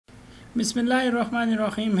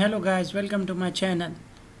Bismillahirrahmanirrahim. Hello guys, welcome to my channel.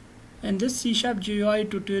 In this C# GUI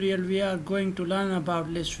tutorial we are going to learn about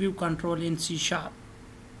ListView control in C#.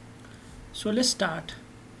 So let's start.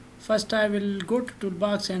 First I will go to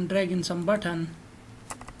toolbox and drag in some button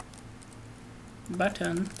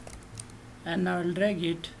and now I will drag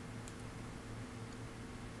it.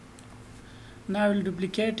 Now I will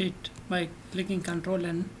duplicate it by clicking Ctrl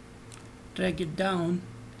and drag it down.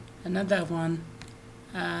 Another one,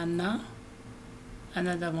 and now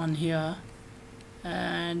another one here,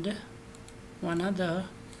 and one other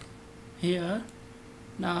here.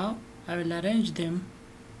 Now I will arrange them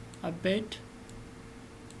a bit,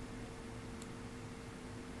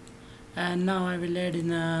 and now I will add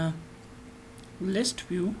in a list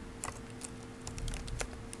view.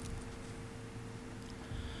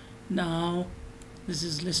 Now this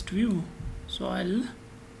is list view, so I'll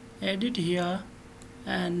add it here,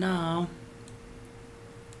 and now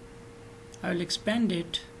I will expand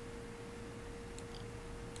it.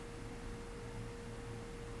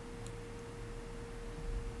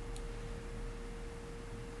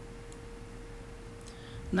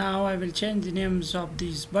 Now I will change the names of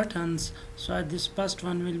these buttons. So this first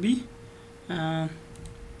one will be add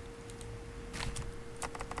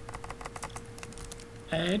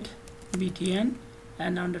btn,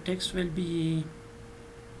 and on the text will be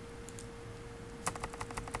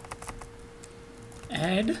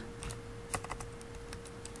add,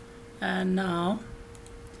 and now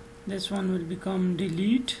this one will become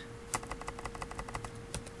delete,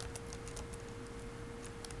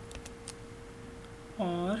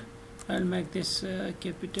 or I'll make this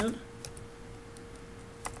capital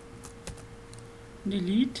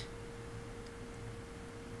delete,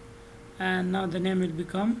 and now the name will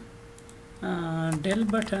become del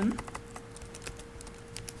button,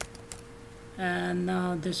 and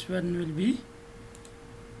now this one will be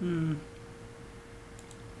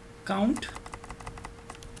count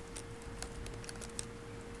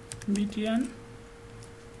btn,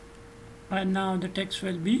 and now the text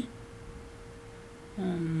will be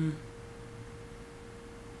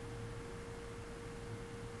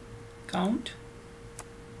count,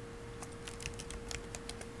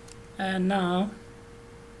 and now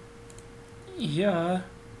here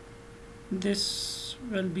this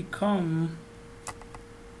will become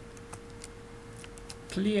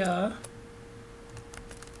clear.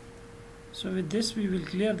 So with this we will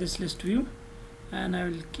clear this list view, and I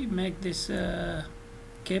will make this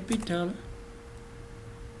capital,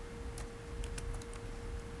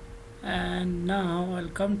 and now I'll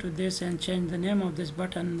come to this and change the name of this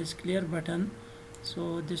button, this clear button.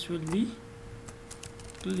 So this will be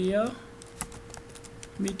clear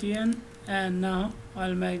btn, and now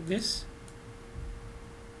I'll make this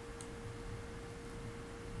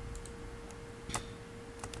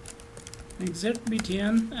exit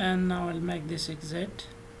btn, and now I'll make this exit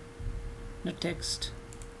the text,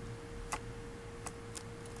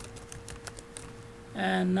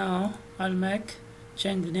 and now I'll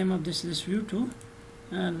change the name of this list view to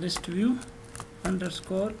list view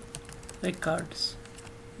underscore records.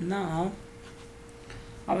 Now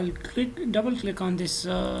I will double click on this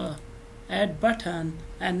add button,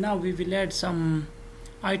 and now we will add some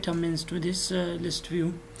items to this list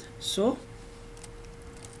view. So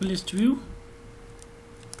list view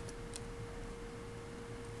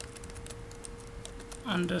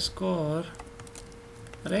underscore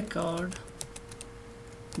record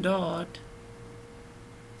dot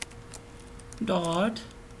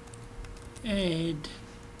add,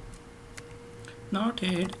 not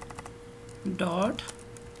add, dot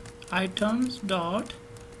items dot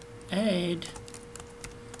add,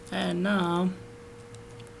 and now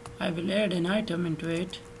I will add an item into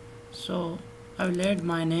it. So I will add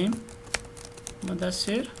my name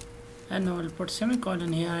Mudassir, and now I will put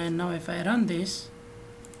semicolon here, and now if I run this,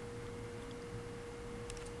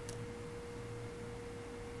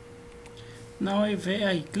 now if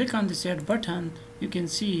I click on this add button, you can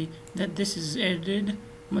see that this is added,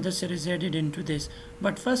 Mudassir is added into this.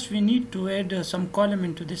 But first we need to add some column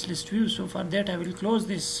into this list view. So for that I will close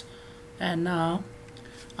this, and now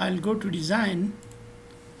I'll go to design,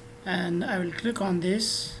 and I will click on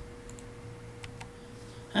this,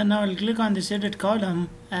 and now I'll click on this edit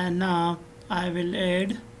column, and now I will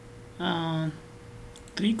add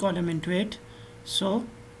 3 columns into it. So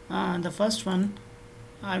the first one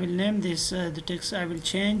I will name this the text I will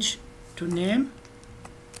change to name.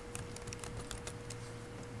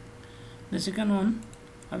 The second one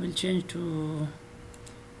I will change to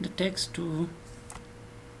the text to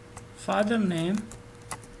father name,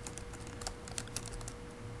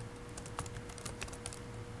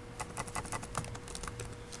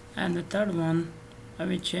 and the third one I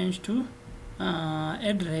will change to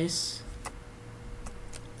address,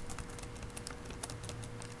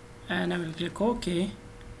 and I will click OK.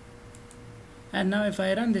 And now if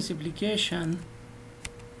I run this application,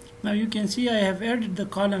 now you can see I have added the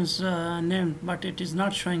columns name, but it is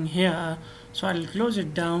not showing here, so I will close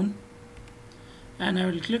it down and I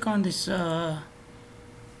will click on this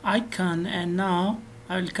icon, and now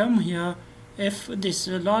I will come here. If this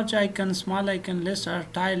large icon, small icon, list or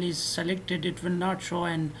tile is selected, it will not show,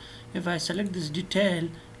 and if I select this detail,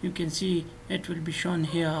 you can see it will be shown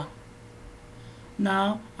here.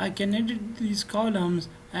 Now I can edit these columns,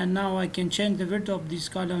 and now I can change the width of these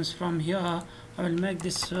columns from here. I will make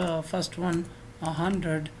this first one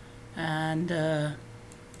 100, and the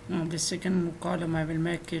second column I will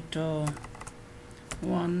make it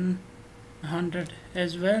 100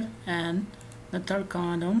 as well, and the third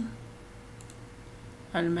column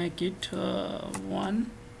I'll make it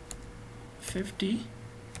 150,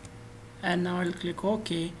 and now I'll click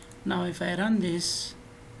OK. Now if I run this,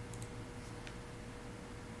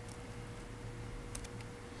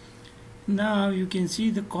 now you can see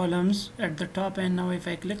the columns at the top, and now if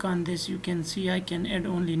I click on this, you can see I can add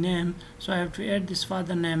only name, so I have to add this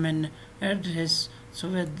father name and address. So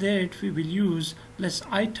with that we will use list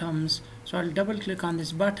items. So I'll double click on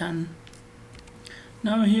this button.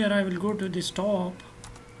 Now here I will go to this top,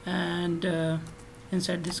 and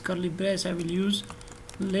inside this curly brace I will use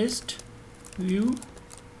list view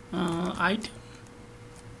item,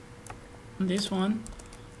 this one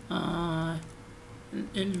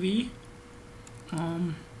LV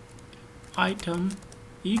item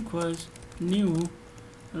equals new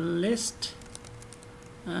list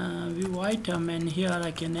view item, and here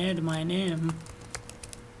I can add my name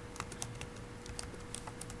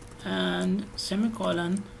and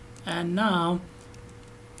semicolon. And now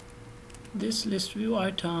this list view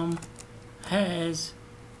item has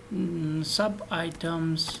sub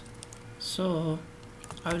items, so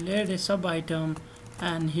I will add a sub item,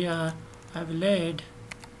 and here I will add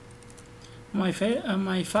my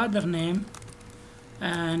father name,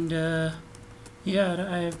 and here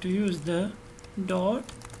I have to use the dot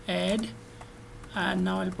add, and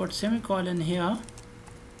now I'll put semicolon here,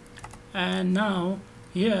 and now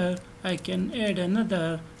here I can add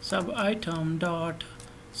another sub item dot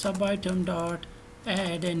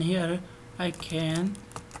add, and here I can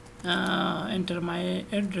enter my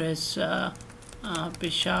address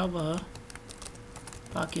Peshawar,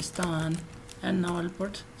 Pakistan, and now I'll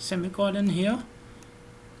put semicolon here.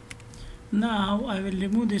 Now I will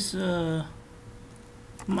remove this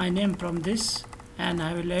my name from this, and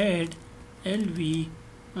I will add LV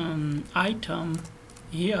item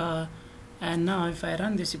here, and now if I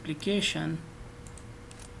run this application,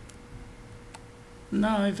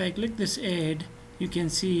 now if I click this add, you can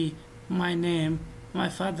see my name, my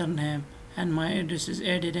father name, and my address is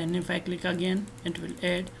added, and if I click again, it will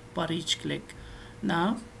add per each click.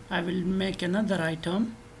 Now I will make another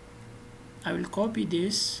item. I will copy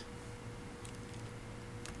this,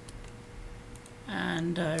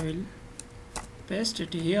 and I will paste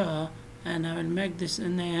it here, and I will make this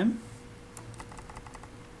name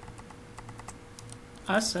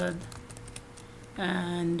Asad,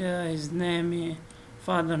 and his name,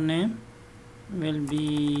 father name will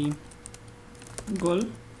be Gul,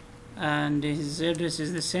 and his address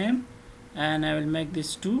is the same, and I will make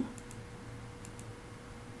this 2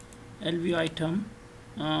 LV item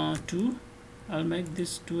 2. I'll make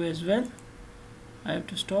this 2 as well. I have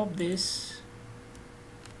to stop this.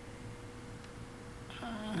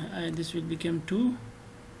 This will become 2,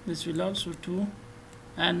 this will also 2,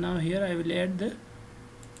 and now here I will add the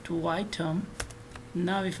 2 item.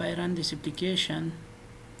 Now if I run this application,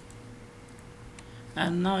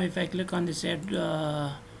 and now if I click on this add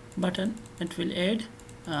button, it will add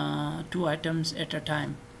 2 items at a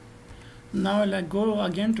time. Now I'll go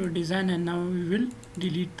again to design, and now we will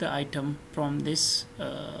delete the item from this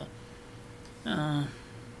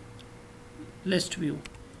list view.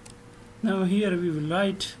 Now here we will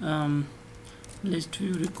write list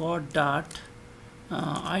view record dot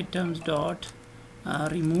items dot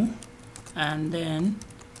remove, and then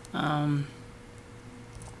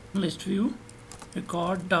list view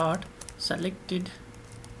record dot selected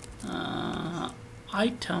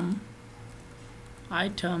items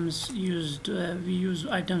used. We use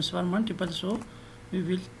items for multiple, so we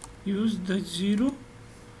will use the 0,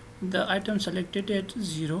 the item selected at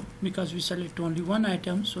 0, because we select only one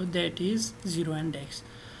item, so that is 0 index.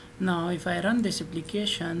 Now if I run this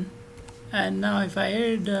application, and now if I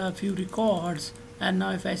add a few records, and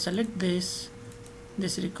now if I select this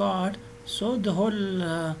record, so the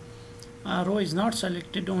whole row is not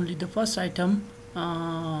selected, only the first item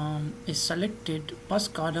is selected,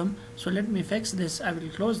 first column. So let me fix this. I will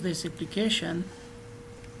close this application,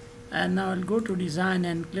 and now I'll go to design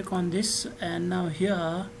and click on this, and now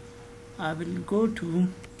here I will go to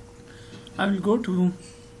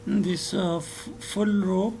this full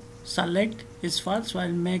row. Select is false, so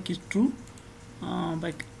I'll make it true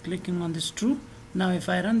by clicking on this true. Now if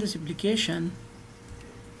I run this application,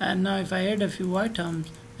 and now if I add a few items,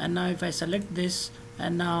 and now if I select this,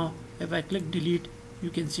 and now if I click delete, you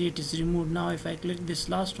can see it is removed. Now if I click this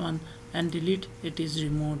last one and delete, it is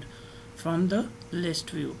removed from the list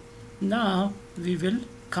view. Now we will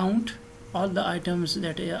count all the items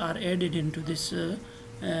that are added into this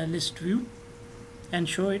list view and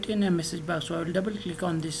show it in a message box. So I will double click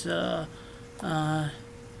on this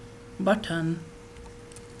button.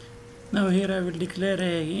 Now here I will declare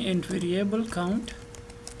a int variable count,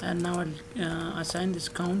 and now I'll assign this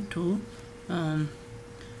count to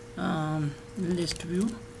list view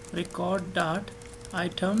record dot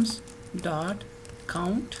items dot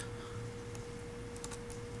count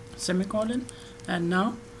semicolon, and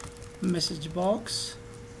now message box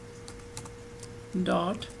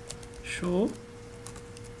dot show,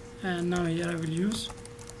 and now here I will use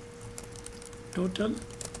total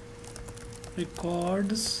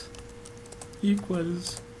records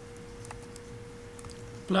equals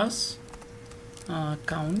plus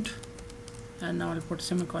count, and now I'll put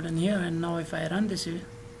semicolon here. And now if I run this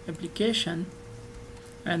application,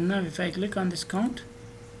 and now if I click on this count,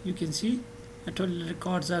 you can see the total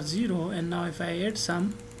records are 0. And now if I add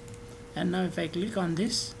some, and now if I click on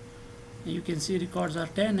this, you can see records are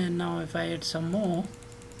 10. And now if I add some more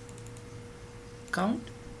count,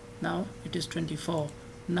 now it is 24.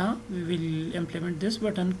 Now we will implement this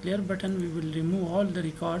button, clear button. We will remove all the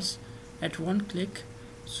records at one click.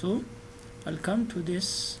 So I'll come to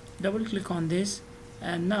this, double click on this,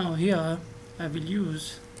 and now here I will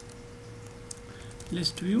use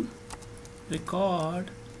list view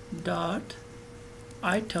record dot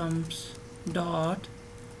items dot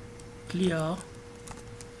clear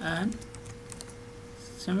and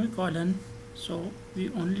semicolon. So we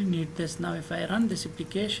only need this. Now if I run this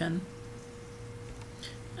application,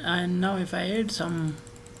 and now if I add some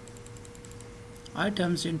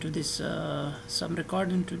items into this some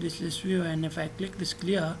record into this list view, and if I click this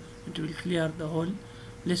clear, it will clear the whole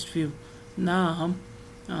list view. Now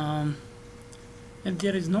if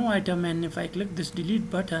there is no item, and if I click this delete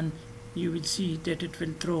button, you will see that it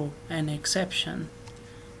will throw an exception.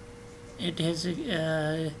 It has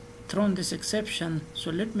thrown this exception,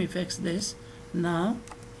 so let me fix this. Now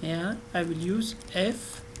here I will use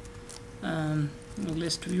if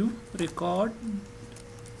list view record.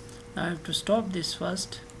 I have to stop this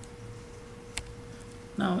first.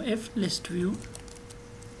 Now if list view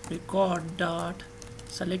record dot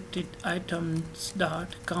selected items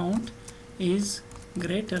dot count is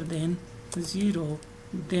greater than 0,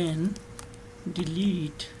 then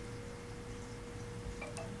delete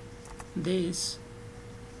this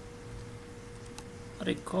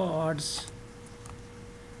records,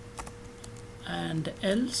 and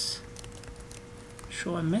else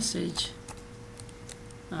show a message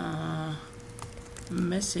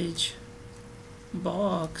message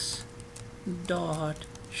box dot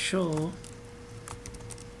show,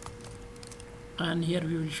 and here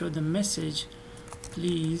we will show the message,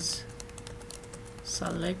 please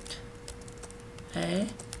select a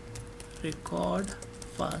record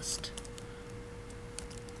first.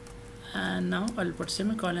 And now I'll put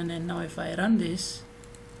semicolon, and now if I run this,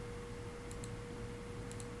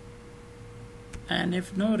 and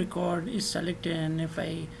if no record is selected, and if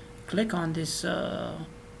I click on this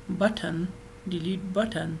button, delete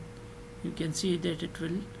button, you can see that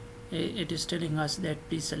it is telling us that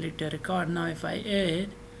please select a record. Now if I add,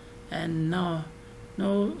 and now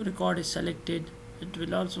no record is selected, it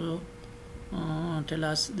will also tell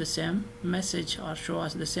us the same message or show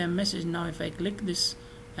us the same message. Now if I click this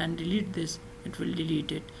and delete this, it will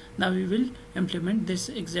delete it. Now we will implement this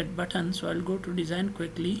exit button. So I'll go to design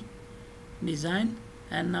quickly, design,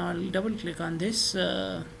 and now I'll double click on this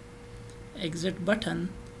exit button,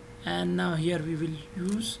 and now here we will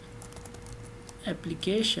use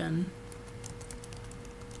application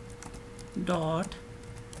dot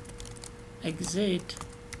exit,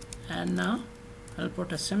 and now I'll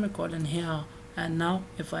put a semicolon here. And now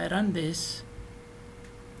if I run this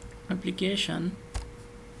application,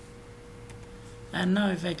 and now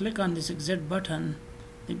if I click on this exit button,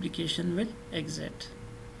 the application will exit.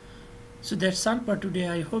 So that's all for today.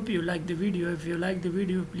 I hope you like the video. If you like the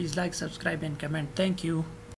video, please like, subscribe and comment. Thank you.